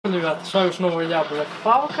ребят, с вами снова я,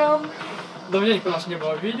 Falcon. Давненько у нас не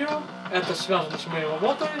было видео, это связано с моей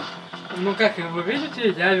работой. Но как вы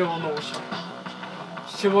видите, я вернулся.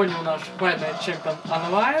 Сегодня у нас Final Champion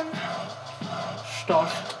онлайн. Что ж,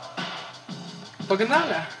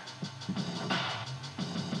 погнали!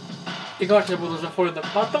 Играть я буду за Флойда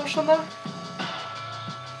Паттерсона.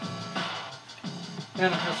 Я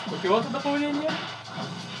наконец купил это дополнение.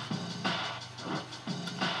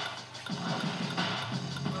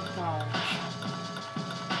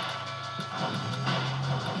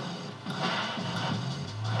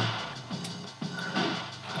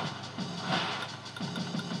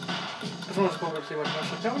 Посмотрим, сколько сегодня наш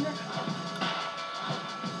соперник.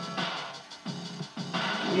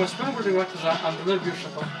 Мы сегодня будем играть за Андрея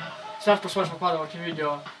Бишопа. Сейчас посмотрим выкладывать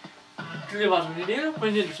видео 3 раза в неделю,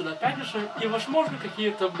 понедельник, сюда, пятница, и возможно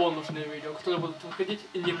какие-то бонусные видео, которые будут выходить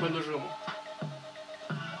не по режиму.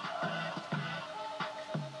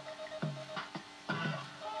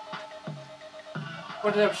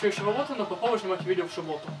 Вот я все еще работаю, но попробую снимать видео в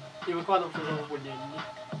субботу и выкладывать уже в будние дни.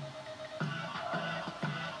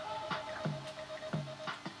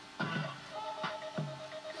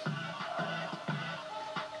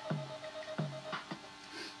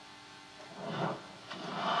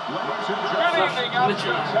 I'm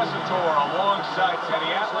Joe Tessitore alongside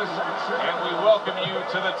Teddy Atlas, and we welcome you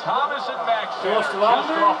to the Thomas and Mack Center just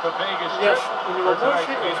off the Vegas Strip for tonight's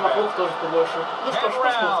main event. 10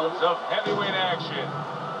 rounds of heavyweight action.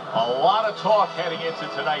 A lot of talk heading into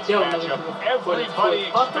tonight's matchup. Everybody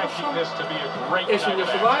expecting this to be a great night. Coming to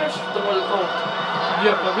the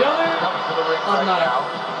ring right now.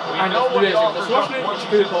 We know what he offers up once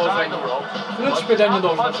he's inside the rope. What's the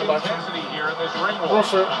intensity here in this ring war?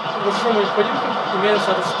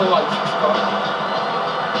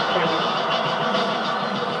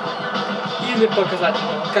 Или показать,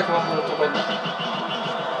 как вам будет угодно.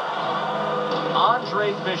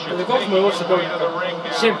 Таков моего соперника.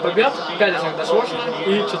 7 побед, 5 из них досрочно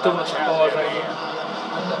и 14 положений.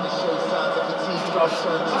 Что ж,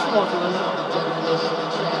 посмотрим.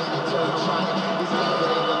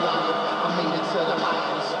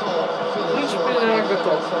 В принципе, я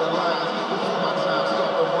готов.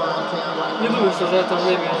 Не думаю, что за это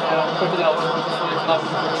время я потерял своих навыков.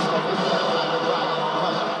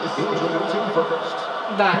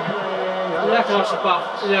 Да, я, конечно, прав.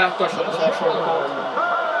 Я точно совершил такого.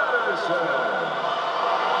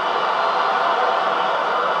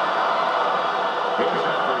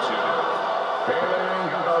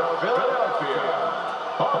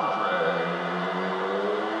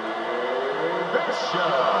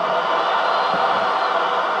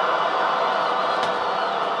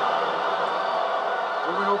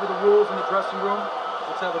 We went over the rules in the dressing room.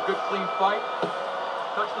 Let's have a good, clean fight.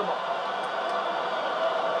 Touch them up.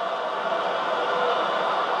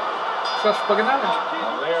 Что ж, погнали.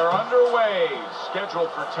 They are underway,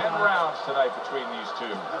 scheduled for 10 rounds tonight between these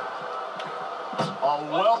two. A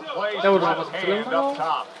well-placed left hand up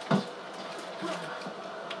top.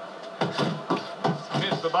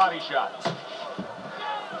 Missed the body shot.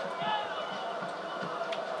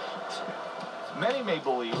 Many may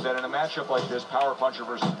believe that in a matchup like this, power puncher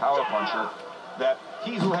versus power puncher, that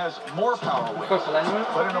he who has more power wins.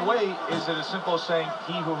 But in a way, is it as simple as saying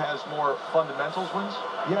he who has more fundamentals wins?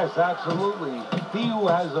 Yes, absolutely. He who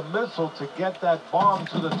has a missile to get that bomb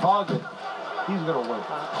to the target, he's going to win.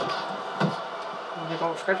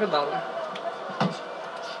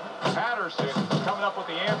 Patterson coming up with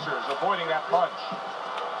the answers, avoiding that punch.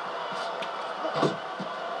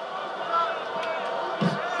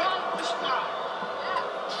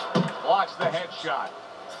 Blocks the headshot.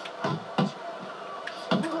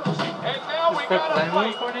 And now we got a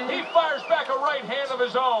fight. He fires back a right hand of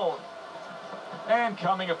his own. And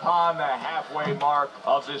coming upon the halfway mark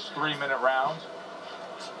of this 3-minute round.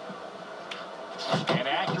 An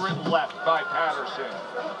accurate left by Patterson.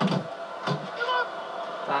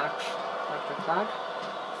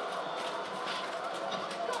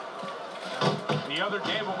 The other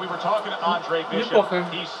day when we were talking to Andre Bishop,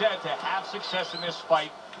 he said to have success in this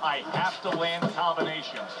fight, I have to land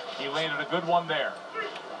combinations. He landed a good one there.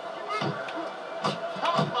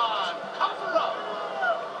 Come on, cover up.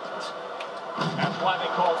 That's why they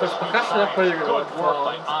call this good work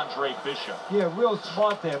by Andre Bishop. Yeah, real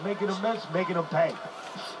smart there. Making him miss, making him pay.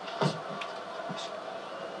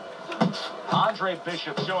 Andre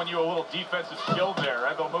Bishop showing you a little defensive skill there.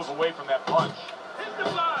 Able to move away from that punch.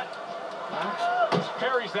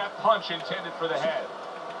 Parries that punch intended for the head.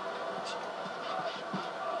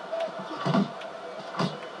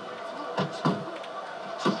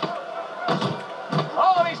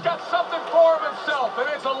 Oh, and he's got something for himself, and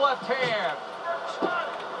it's a left hand.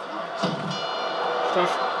 Что ж,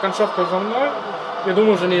 концовка за мной. Я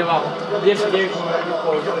думаю, уже не раунд. 10-9 в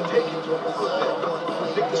пользу.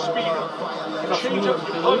 Change up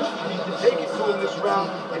your punch. You need to take it to him this round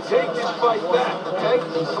and take this fight back, okay?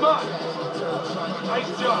 Come on.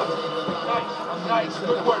 Nice job. Nice.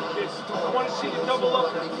 Good work, kids. I want to see you double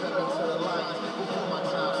up.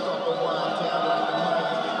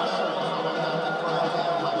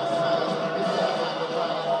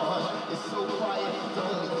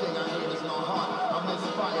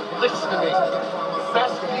 Listen to me. The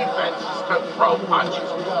best defense is to throw punches.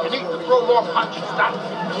 You need to throw more punches, not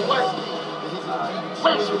flirt.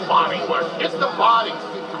 Where's your body work? It's the body.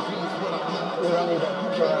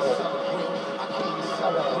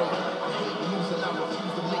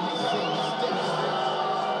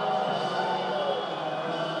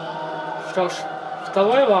 Что ж,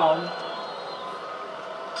 второй раунд.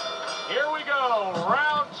 Here we go.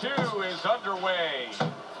 Round 2 is underway.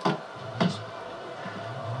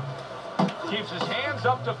 Keeps his hands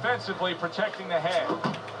up defensively, protecting the head.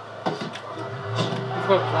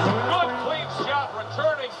 Good clean shot,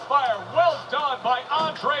 returning fire. Well done by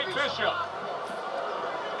Andre Bishop.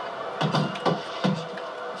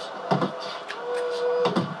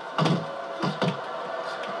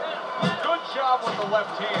 Good job with the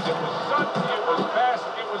left hand. It was sudden, it was fast,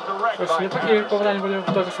 it was direct. То есть не такие попадания были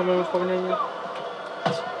в то же самое исполнение.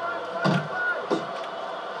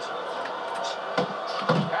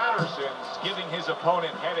 Giving his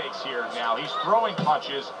opponent headaches here now. He's throwing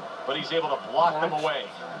punches, but he's able to block them away.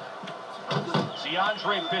 See,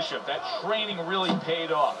 Andre Bishop, that training really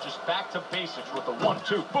paid off. Just back to basics with the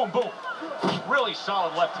 1-2, boom, boom. Really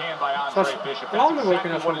solid left hand by Andre Bishop. That's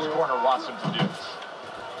exactly what his corner wants him to do.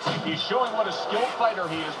 He's showing what a skilled fighter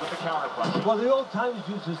he is with the counter punch. Well, the old timers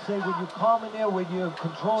used to say when you're calm in there, when you're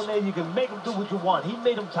controlling there, you can make him do what you want. He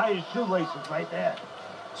made him tie his shoelaces right there.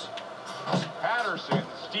 Patterson's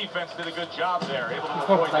defense did a good job there, able to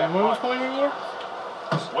avoid that punch.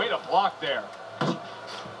 Way to block there.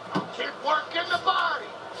 Keep working the body.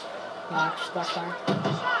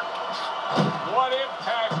 What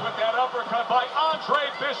impact with that uppercut by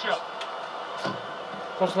Andre Bishop.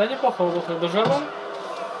 Просто неплохо работает дожимом.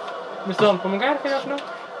 Если он помогает, конечно,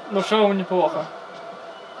 но шоу неплохо.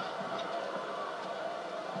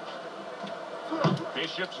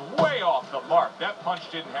 Bishop's way off the mark. That punch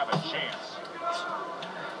didn't have a chance.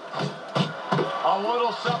 A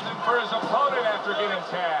little something for his opponent after getting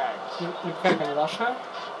tagged.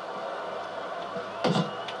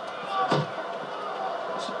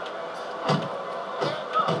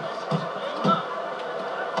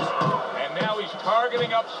 And now he's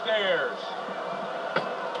targeting upstairs.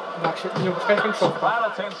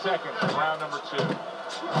 Final 10 seconds in round number 2.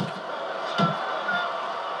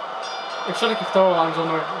 И все-таки второй раунд за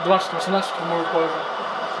мной. 20-18 в мою пользу.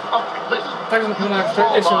 Также напоминаю, что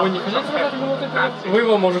если вы не хотите смотреть минуты, вы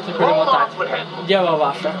его можете перемотать. Дело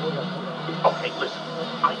ваше.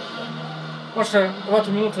 Потому что в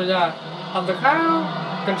эту минуту я отдыхаю,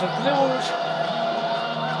 концентрируюсь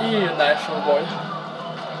и дальше в бой.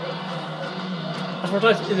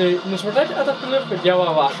 Смотреть или не смотреть этот клип,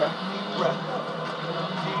 дело ваше.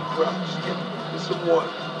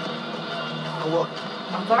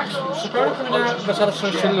 А так, соперник у меня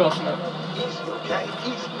достаточно серьезный.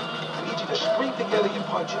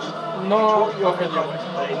 Но проходимый.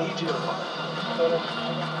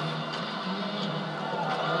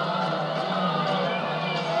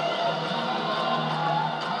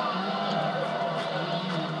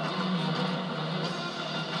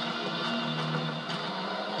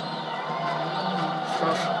 Что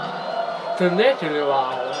ж, третий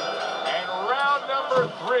раунд. And round number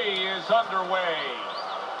 3 is underway.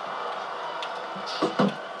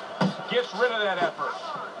 Gets rid of that effort.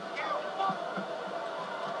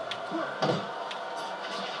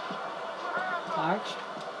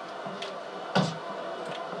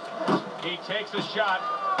 He takes a shot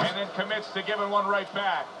and then commits to giving one right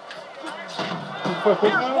back.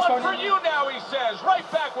 Here's one for you now, he says. Right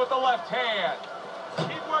back with the left hand.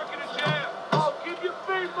 Keep working the jab. Oh, keep your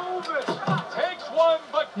feet moving. Takes one,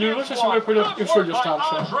 but gives one. Good work by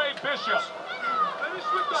Andre Bishop.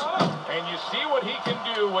 And you see what he can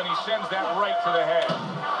do when he sends that right to the head.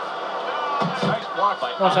 Nice block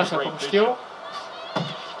by Andre Bishop.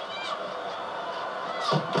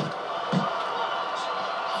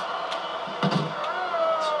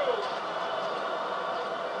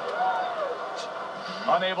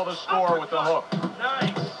 Unable to score with the hook.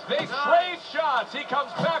 Nice. They trade shots. He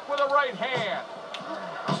comes back with a right hand.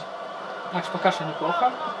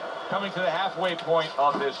 Coming to the halfway point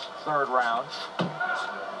of this third round.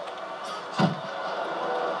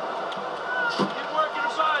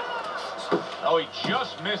 Oh, he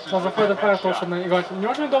just misses Можно with ходить that правильно, потому что headshot. играть не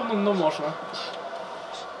очень удобно, но можно.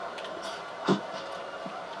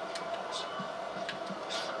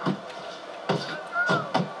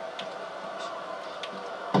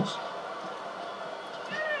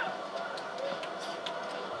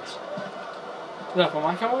 Да,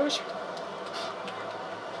 помахиваюсь.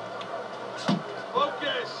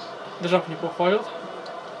 Держав не походит.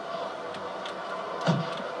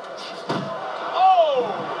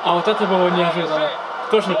 А вот это было неожиданно.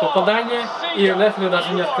 Точное попадание, и рефери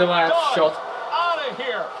даже не открывает счет.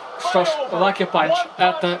 Что ж, Lucky Punch,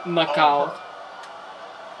 это нокаут.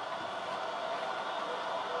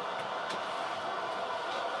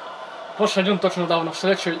 Больше один точно дал на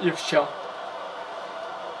встречу и все.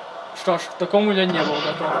 Что ж, к такому я не был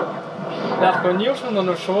готов. Я отклонился, но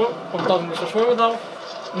нашел, повторно не шашвой дал.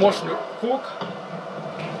 Мощный хук.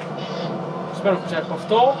 Теперь он включает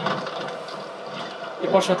повтор. И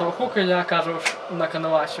после этого хука я оказываюсь на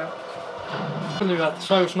канвасе. Ребят, с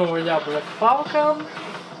вами снова я, Falcon.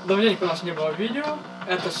 Давненько у нас не было видео.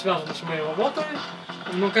 Это связано с моей работой.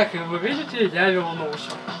 Ну, как вы видите, я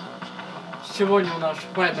вернулся. Сегодня у нас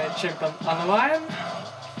военный чемпион онлайн.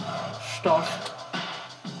 Что ж,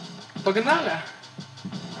 погнали!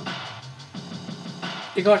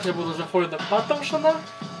 Играть я буду за Флойда Патттерсона.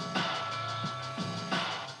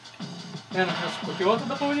 Я наконец купил это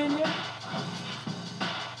дополнение.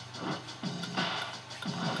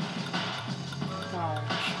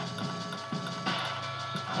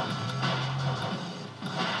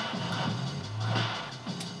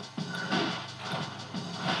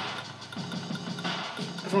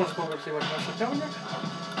 Посмотрим, сколько сегодня наш соперник.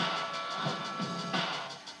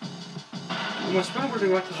 Мы сегодня будем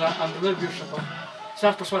играть за Андрея Бишопа.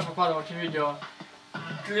 Сейчас посмотрим выкладывать видео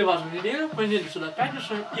 3 раза в неделю, понедельник, сюда,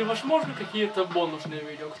 пятница, и возможно какие-то бонусные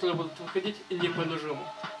видео, которые будут выходить и не по режиму.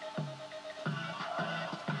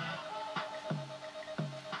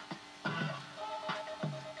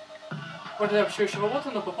 Вот я все еще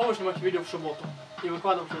работаю, но попробую снимать видео в субботу и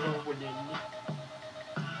выкладывать уже в будние дни.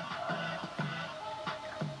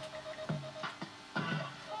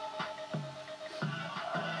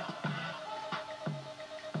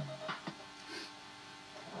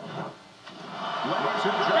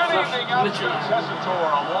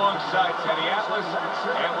 Alongside Teddy Atlas,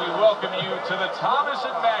 and we welcome you to the Thomas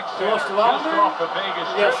and Mack Center, just off the Vegas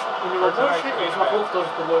Strip for tonight's main event.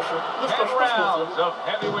 10 rounds of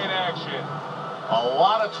heavyweight action. A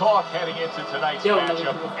lot of talk heading into tonight's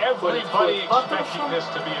matchup. Everybody expecting this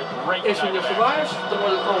to be a great night of action.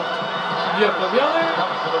 Coming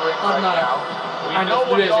to the ring right now. We know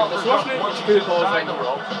what he offers up once he's inside the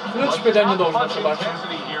ropes. But not much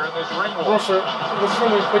intensity here in this ring war. Просто в большом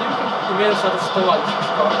моих поединках имеется расставание.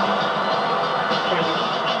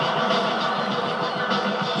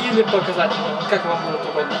 Или показать, как вам будет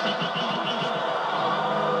угодно.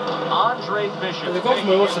 Таков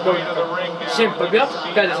моего соперника. 7 побед,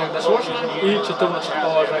 5 из них досрочно и 14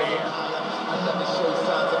 положений.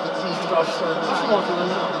 Что ж, посмотрим.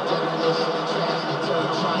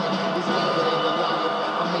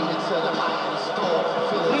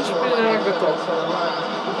 В принципе, я готов.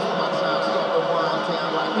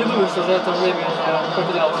 Не думаю, что за это время я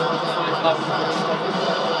потерял своих навыков.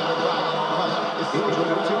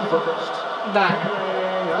 Да,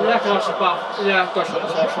 я, конечно, прав. Я точно не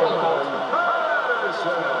совершил нокаут.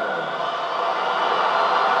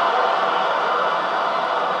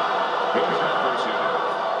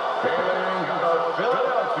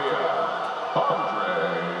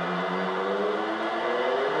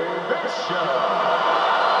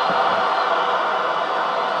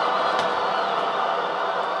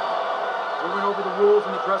 We went over the rules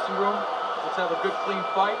in the dressing room. Let's have a good, clean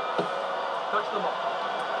fight. Touch them up.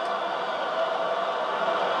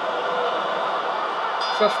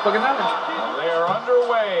 Well, they are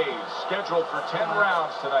underway, scheduled for 10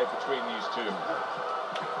 rounds tonight between these two.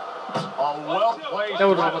 A well-placed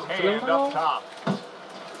left hand up top.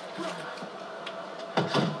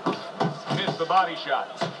 Missed the body shot.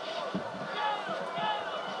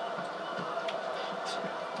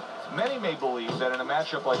 Many may believe that in a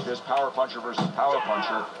matchup like this, power puncher versus power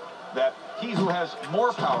puncher, that he who has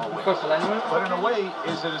more power wins. But in a way,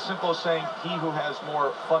 is it as simple as saying he who has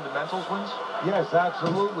more fundamentals wins? Yes,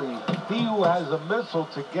 absolutely. He who has a missile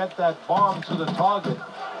to get that bomb to the target,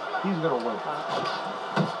 he's going to win.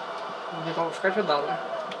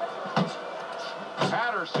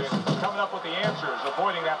 Patterson coming up with the answers,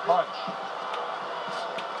 avoiding that punch.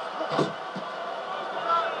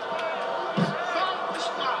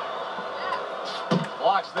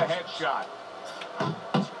 Blocks the headshot.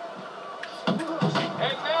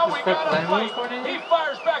 And now we got a fight. He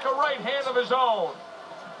fires back a right hand of his own.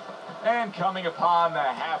 And coming upon the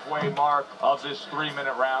halfway mark of this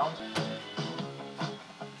 3-minute round.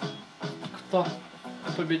 Кто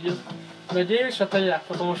победит? Надеюсь, это я,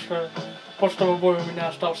 потому что по прошлому бою у меня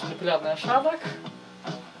остался неприятный осадок.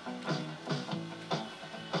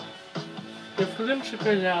 И в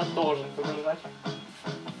принципе я должен побеждать.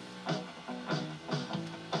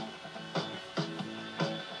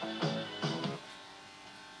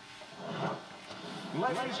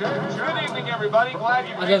 Good evening, everybody. Glad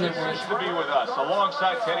you made it to be with us.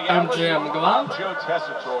 Alongside Teddy Atlas, I'm Joe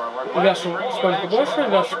Tessitore. Вешу сколько больше,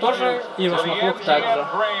 вешу тоже, и восьмохлук также.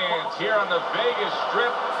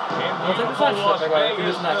 Вот это значит, такое,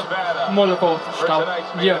 или значит. Моликов штаб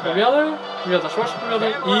 2 победы, 2 зашедшие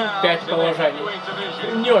победы и 5 положений.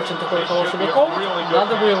 Не очень такой хороший быков,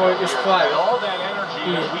 надо бы его исправить.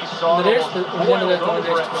 И надеюсь, что у меня для этого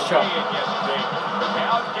есть все.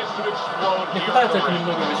 Не хватает только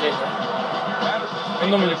немного везения.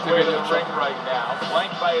 Но мне пригодится.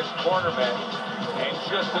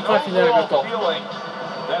 Так, я готов.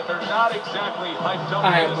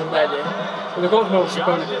 Далее. У такого моего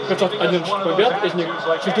соперника 511 побед, из них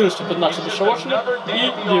 415 дешевочных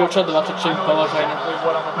и 927 положений.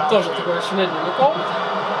 Тоже такой средний луков.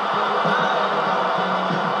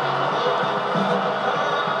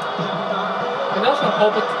 Конечно,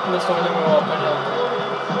 опыт на стороне моего оппонента.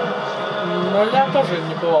 Но я тоже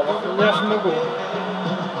не плохо, я же могу.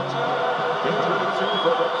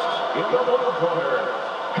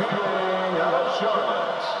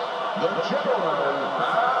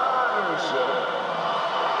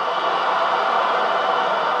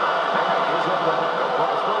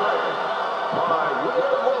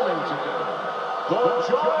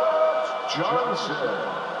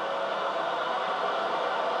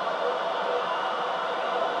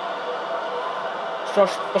 Что ж,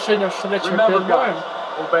 последнее встречу перед боем.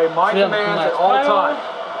 Член знает правила.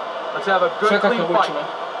 Все как обычно.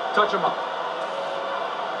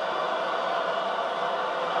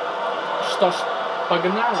 Что ж,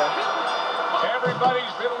 погнали.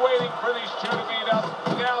 Everybody's been waiting for these two to meet up.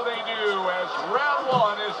 Now they do as round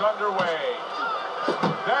 1 is underway.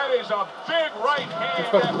 That is a big right hand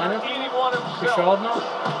after eating one himself.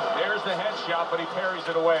 There's the headshot, but he parries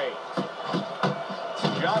it away.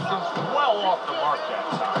 Johnson's well off the mark that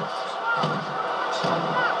time.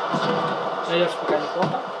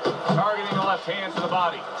 Targeting the left hand to the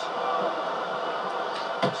body.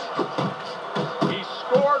 He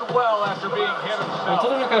scored well after being hit himself.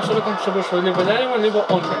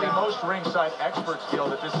 Most ringside experts feel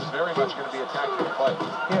that this is very much going to be a tactical fight.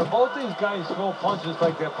 Yeah, both these guys throw punches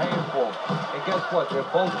like they're paying for them. And guess what? They're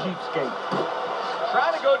both cheapskates.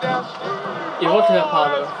 Trying to go downstairs. И вот я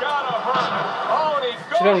падаю.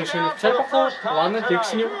 Теперь решили в цель попал. Ладно, фиг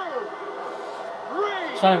с ним.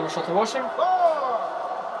 Ставим что-то 8.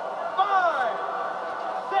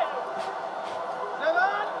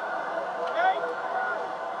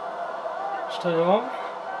 Встаем.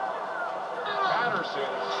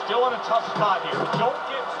 Still in a tough spot here. Don't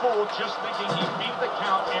get fooled just thinking he beat the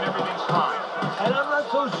count and everything's fine. And I'm not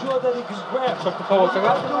so sure that he can grab. Что попало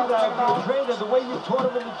тогда? Trainer, the way you taught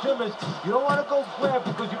him in the gym is you don't want to go grab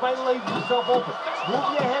because you might leave yourself open. Move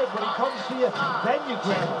your head when he comes to you, then you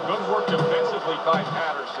grab. Good work defensively by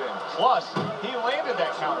Patterson. Plus, he landed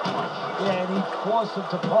that counter punch. Yeah, and he forced him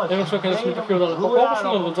to punch. Я думаю, конечно, не такие удары по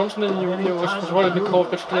корпусу, но Джонсона не позволит никакого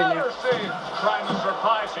впечатления. Trying to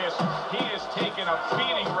survive this. He is taking a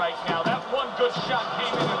beating right now. That one good shot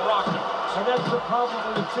came in and rocked him. And that's the problem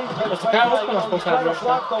with the season. Вот такая вот у нас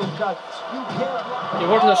получается. И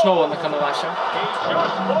вот я снова на канвасе. He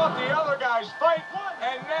just fought the other guy's fight,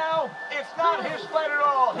 and now it's not his fight at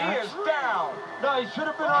all. He is down. No, he should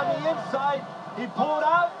have been on the inside. He pulled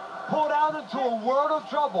out into a world of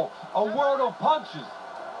trouble, a world of punches.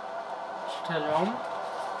 Встаем.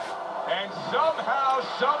 And somehow,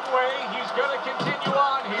 some way, he's going to continue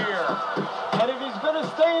on here. And if he's going to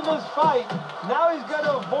stay in this fight, now he's going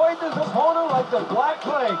to avoid this opponent like the Black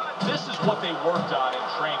Plague. This is what they worked on in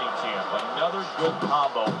training camp. Another good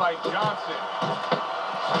combo by Johnson.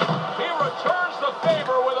 He returns the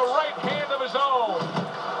favor with a right hand of his own.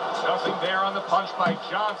 Nothing there on the punch by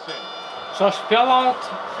Johnson. Что ж, пилот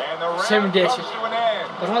 7-10.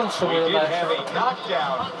 Пожалуйста, чтобы я дальше.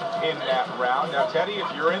 In that round. Now, Teddy, if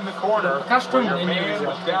you're in the corner, where your man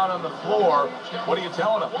was down on the floor, what are you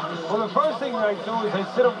telling him? Well, the first thing I do is I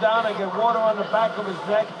sit him down, I get water on the back of his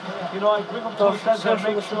neck, you know, I bring him to the center,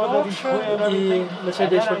 make sure that he's clear and everything, and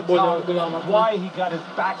then I tell him why he got his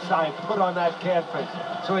backside put on that canvas,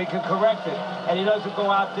 so he can correct it, and he doesn't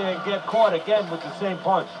go out there and get caught again with the same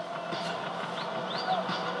punch.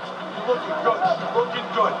 Looking good, looking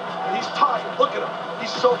good. He He's tired. Look at him. He's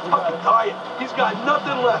so fucking tired. He's got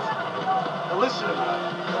nothing left. Now listen to me.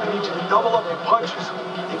 I need you to double up your punches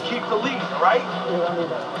and keep the lead, all right?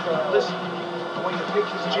 Listen, I want you to pick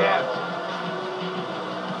his jab.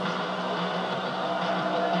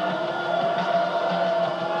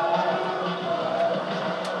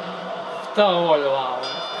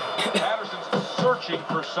 Patterson's searching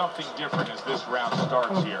for something different as this round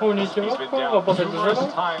starts here. He's been down numerous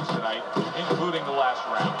times tonight, including the last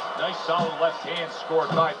round. Nice solid left hand scored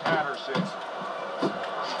by Patterson.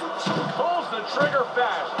 Pulls the trigger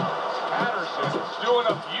fast. Patterson's doing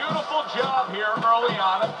a beautiful job here early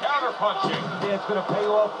on of counterpunching. Yeah, it's going to pay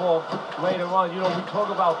off for him later on. You know, we talk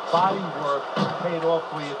about body work paying off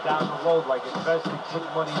for you down the road, like investing quick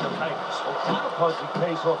money in the bank. Well, counterpunching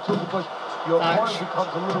pays off too because your opponent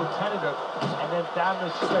becomes a little tentative, and then down the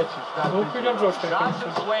stretch, it's not busy.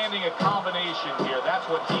 Johnson's landing a combination here. That's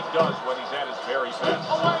what he does when he's at his very best.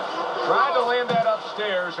 Tried to land that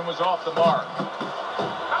upstairs and was off the mark.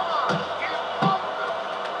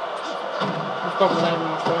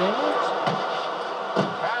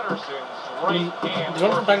 Patterson's right hand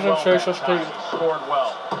scored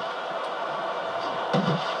well.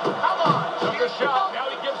 Took the shot, now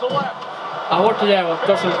he gives a left. А вот я его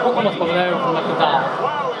точно куком отправляю в нокдаун.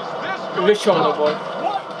 Веселый бой.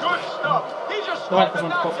 Давайте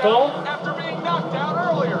посмотрим повтор.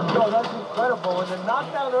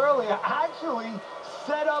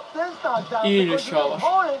 И еще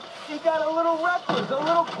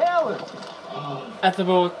это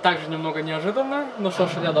было также немного неожиданно, но что ж,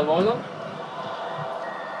 я доволен.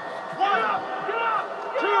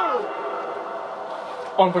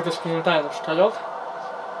 Он практически моментально встает.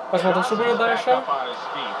 Посмотрим, что будет дальше.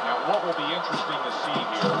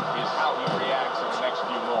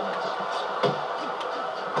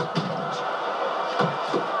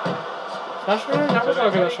 Хорошо, я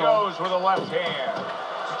бы хорошо.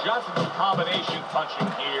 Johnson's combination punching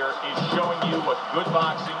here is showing you what good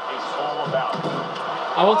boxing is all about.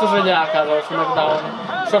 А вот уже я оказываюсь в нокдауне.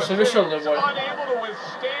 Что ж, веселый бой.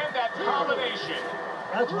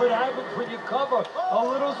 That's what happens when you cover a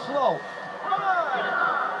little slow.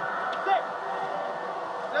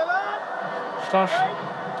 Что ж,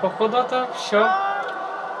 походу-то все.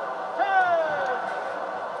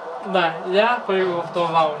 Да, я проиграл в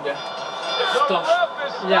том раунде. Что ж,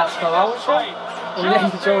 я старался, у меня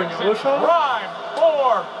ничего не вышло.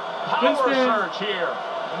 В принципе,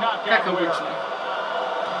 как обычно.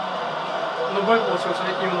 Но бой получился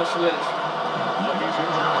именно следующий.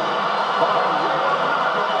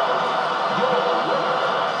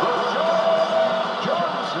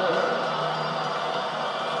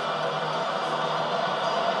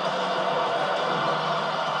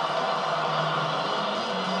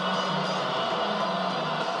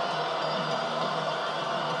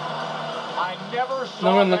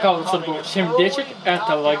 Номер нокаута счет был 7-10,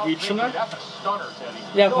 это логично.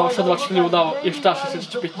 Я получил 24 удара из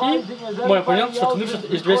 165, мой оппонент 130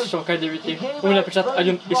 из 249. У меня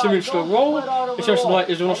 51 из 74 в голову и 72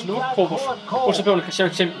 из 92 в корпус. У соперника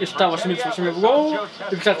 77 из 188 в голову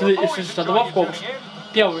и 53 из 62 в корпус.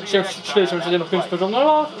 Первый 74-71 в принципе уже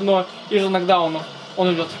раунд, но из-за нокдауна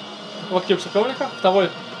он идет в актив соперника. Второй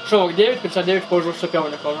 49-59 в пользу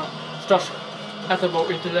соперника уже. Что ж, это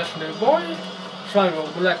был интересный бой. С вами был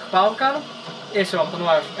Falcon. Если вам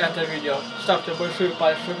понравилось это видео, ставьте большие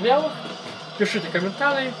пальцы вверх, пишите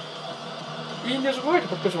комментарии и не забывайте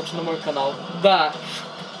подписываться на мой канал. До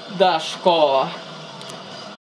скорого!